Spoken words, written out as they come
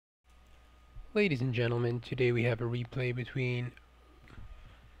Ladies and gentlemen, today we have a replay between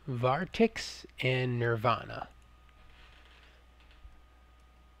Vatrix and Nirvana.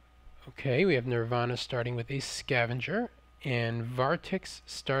 Okay, we have Nirvana starting with a Scavenger, and Vatrix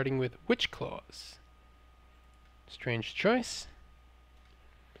starting with Witch Claws. Strange choice.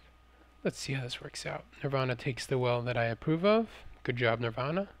 Let's see how this works out. Nirvana takes the well that I approve of. Good job,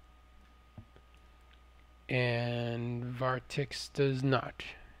 Nirvana. And Vatrix does not.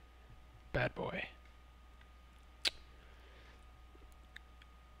 Bad boy.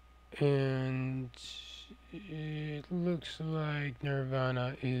 And it looks like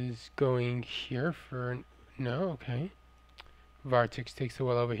Nirvana is going here for no, okay. Vatrix takes the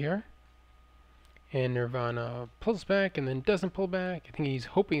well over here. And Nirvana pulls back and then doesn't pull back. I think he's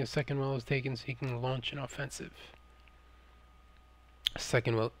hoping a second well is taken so he can launch an offensive. A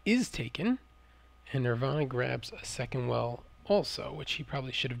second well is taken, and Nirvana grabs a second well also, which he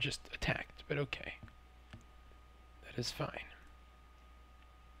probably should have just attacked, but okay. That is fine.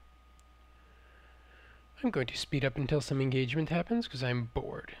 I'm going to speed up until some engagement happens because I'm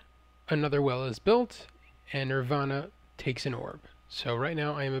bored. Another well is built, and Nirvana takes an orb. So right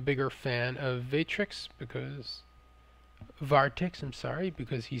now I am a bigger fan of Vatrix because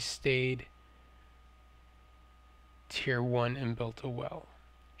because he stayed tier 1 and built a well.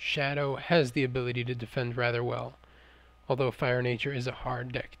 Shadow has the ability to defend rather well, although Fire Nature is a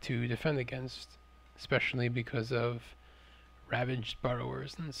hard deck to defend against, especially because of Ravaged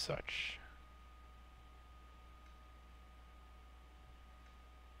Burrowers and such.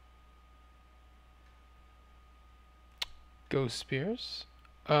 Ghost Spears.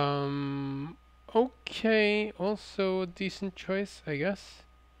 Okay, also a decent choice, I guess.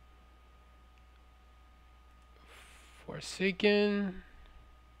 Forsaken.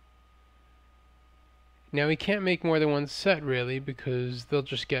 Now he can't make more than one set, really, because they'll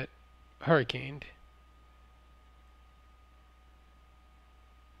just get hurricaned.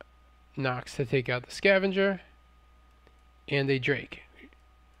 Nox to take out the Scavenger. And a Drake.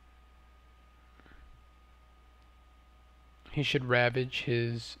 He should ravage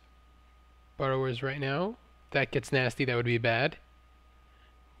his burrowers right now. That gets nasty, that would be bad.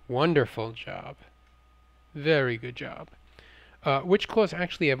 Wonderful job. Very good job. Witch Claws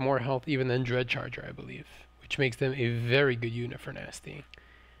actually have more health even than Dread Charger, I believe, which makes them a very good unit for nasty.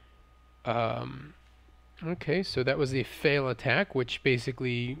 Okay, so that was a fail attack, which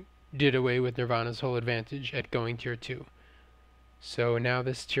basically did away with Nirvana's whole advantage at going tier 2. So now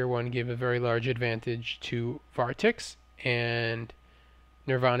this tier 1 gave a very large advantage to Vatrix, and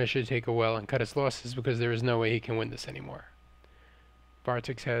Nirvana should take a well and cut his losses because there is no way he can win this anymore.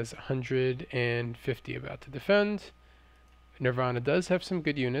 Vatrix has 150 about to defend. Nirvana does have some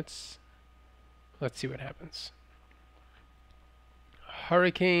good units. Let's see what happens.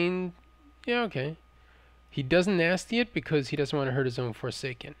 Hurricane, yeah, okay. He doesn't nasty it because he doesn't want to hurt his own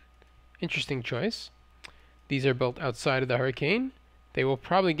Forsaken. Interesting choice. These are built outside of the Hurricane. They will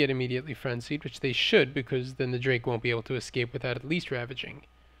probably get immediately frenzied, which they should, because then the Drake won't be able to escape without at least ravaging.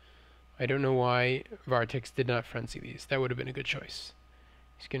 I don't know why Vatrix did not frenzy these. That would have been a good choice.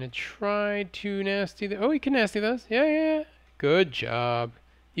 He's going to try to nasty oh, he can nasty those. Yeah. Good job.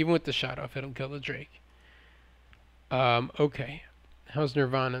 Even with the shot off, it'll kill the Drake. Okay. How's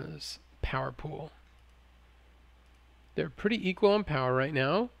Nirvana's power pool? They're pretty equal on power right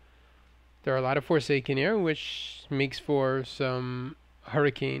now. There are a lot of Forsaken here, which makes for some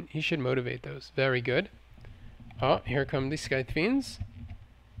Hurricane. He should motivate those. Very good. Oh, here come the Scythe Fiends.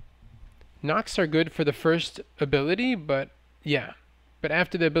 Nox are good for the first ability, but yeah. But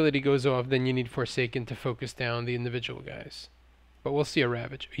after the ability goes off, then you need Forsaken to focus down the individual guys. But we'll see a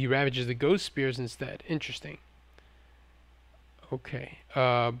Ravage. He ravages the Ghost Spears instead. Interesting. Okay.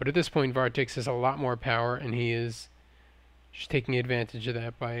 But at this point, Vatrix has a lot more power, and he is just taking advantage of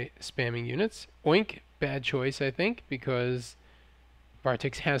that by spamming units. Oink, bad choice, I think, because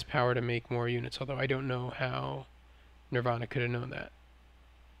Vatrix has power to make more units, although I don't know how Nirvana could have known that.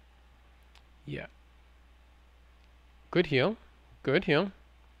 Yeah. Good heal. Good heal.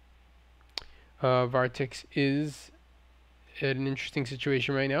 Vatrix is at an interesting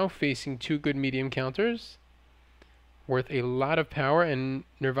situation right now, facing 2 good medium counters, worth a lot of power, and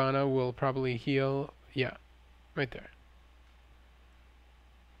Nirvana will probably heal. Yeah, right there.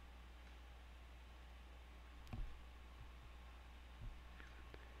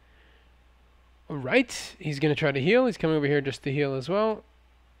 Alright, he's going to try to heal. He's coming over here just to heal as well.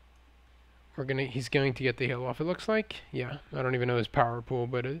 He's going to get the heal off, it looks like. Yeah, I don't even know his power pool,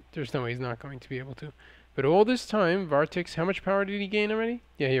 but there's no way he's not going to be able to. But all this time, Vatrix, how much power did he gain already?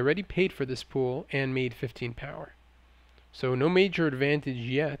 Yeah, he already paid for this pool and made 15 power. So no major advantage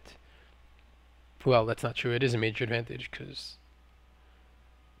yet. Well, that's not true. It is a major advantage because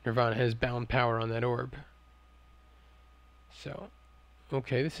Nirvana has bound power on that orb. So,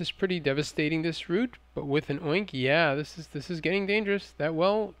 okay, this is pretty devastating, this route, but with an oink, yeah, this is getting dangerous. That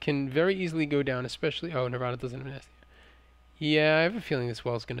well can very easily go down, especially... Oh, Nirvana doesn't have nasty. Yeah, I have a feeling this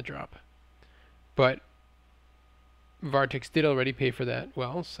well's going to drop. But Vatrix did already pay for that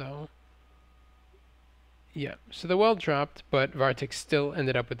well, so... Yeah, so the well dropped, but Vatrix still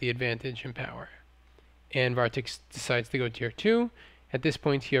ended up with the advantage in power. And Vatrix decides to go tier 2. At this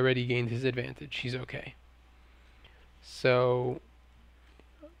point, he already gained his advantage. He's okay. So,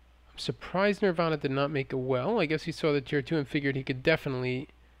 I'm surprised Nirvana did not make a well. I guess he saw the tier 2 and figured he could definitely...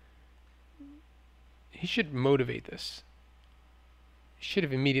 He should motivate this. He should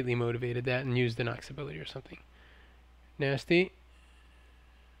have immediately motivated that and used the Nox ability or something. Nasty.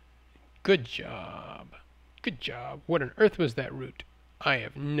 Good job. Good job. What on earth was that route? I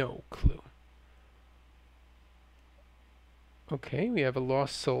have no clue. Okay, we have a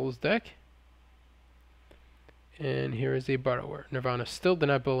Lost Souls deck. And here is a Burrower. Nirvana still did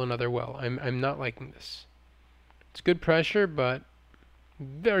not build another well. I'm not liking this. It's good pressure, but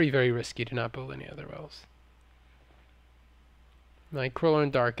very, very risky to not build any other wells. Nightcrawler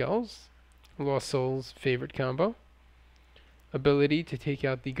and Dark Elves. Lost Souls favorite combo. Ability to take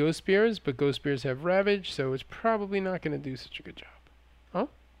out the Ghost Spears, but Ghost Spears have Ravage, so it's probably not going to do such a good job. Oh,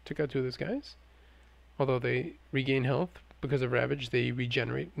 took out 2 of those guys. Although they regain health because of Ravage, they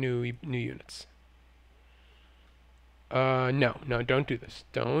regenerate new units. No, don't do this.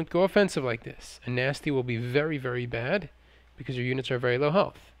 Don't go offensive like this. A nasty will be very, very bad because your units are very low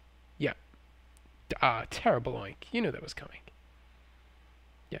health. Yeah. Terrible oink. You knew that was coming.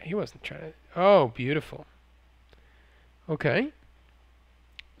 Yeah, he wasn't trying to... Oh, beautiful. Okay.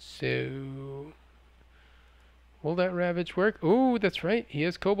 So... Will that Ravage work? Oh, that's right. He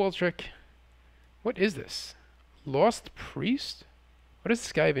has Kobold Trick. What is this? Lost Priest? What does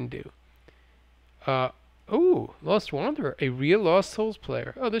this guy even do? Oh, Lost Wanderer. A real Lost Souls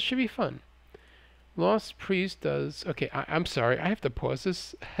player. Oh, this should be fun. Lost Priest does... Okay, I'm sorry. I have to pause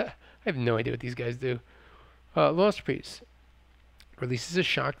this. I have no idea what these guys do. Lost Priest. Releases a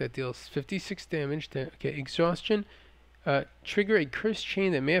shock that deals 56 damage. Okay, Exhaustion. Trigger a curse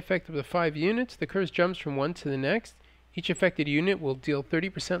chain that may affect up to 5 units. The curse jumps from one to the next. Each affected unit will deal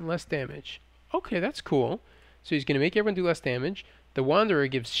 30% less damage. Okay, that's cool. So he's going to make everyone do less damage. The Wanderer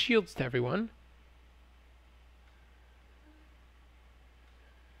gives shields to everyone.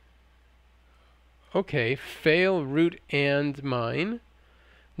 Okay, fail, root, and mine.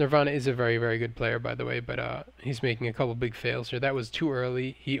 Nirvana is a very, very good player, by the way, but he's making a couple big fails here. That was too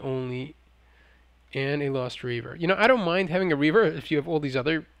early. He only... And a Lost Reaver. You know, I don't mind having a Reaver if you have all these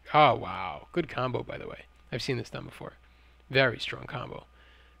other... Oh, wow. Good combo, by the way. I've seen this done before. Very strong combo.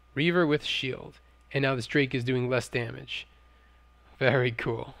 Reaver with shield. And now this Drake is doing less damage. Very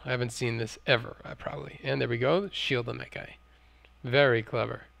cool. I haven't seen this ever, probably. And there we go. Shield on that guy. Very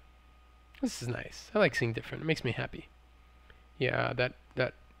clever. This is nice. I like seeing different. It makes me happy. Yeah,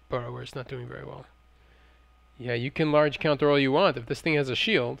 that Burrower is not doing very well. Yeah, you can large counter all you want. If this thing has a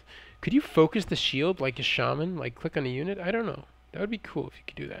shield, could you focus the shield like a shaman? Like click on a unit? I don't know. That would be cool if you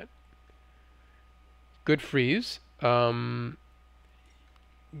could do that. Good freeze. Yeah.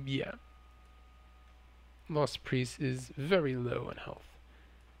 Lost Priest is very low on health.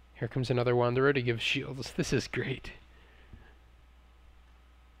 Here comes another Wanderer to give shields. This is great.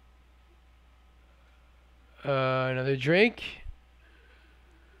 Another Drake.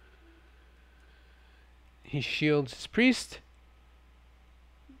 He shields his priest.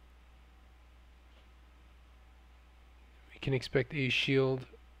 We can expect a shield.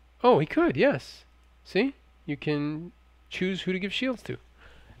 Oh, he could, yes. See? You can choose who to give shields to.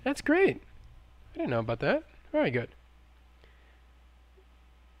 That's great. I didn't know about that. Very good.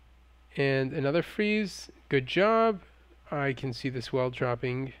 And another freeze. Good job. I can see this well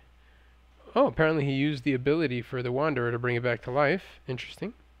dropping. Oh, apparently he used the ability for the Wanderer to bring it back to life.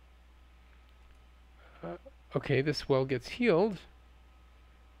 Interesting. Okay, this well gets healed.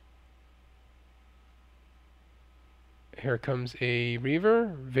 Here comes a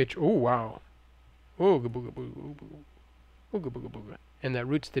Reaver. Oh, wow. Ooga booga booga booga. Ooga booga booga. And that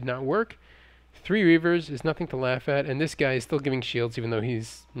roots did not work. 3 Reavers is nothing to laugh at, and this guy is still giving shields even though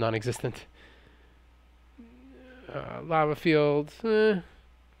he's non-existent. Lava field.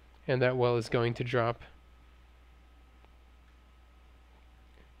 And that well is going to drop.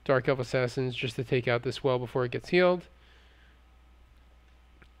 Dark Elf Assassins just to take out this well before it gets healed.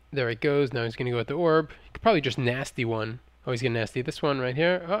 There it goes. Now he's going to go at the orb. He could probably just nasty one. Oh, he's going to nasty this one right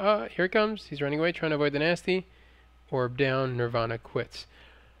here. Here it comes. He's running away, trying to avoid the nasty. Orb down. Nirvana quits.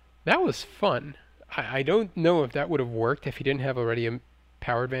 That was fun. I don't know if that would have worked if he didn't have already a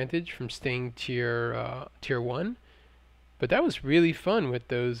power advantage from staying tier 1. But that was really fun with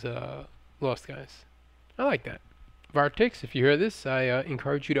those Lost guys. I like that. Vatrix, if you hear this, I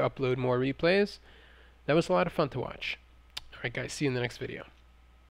encourage you to upload more replays. That was a lot of fun to watch. Alright guys, see you in the next video.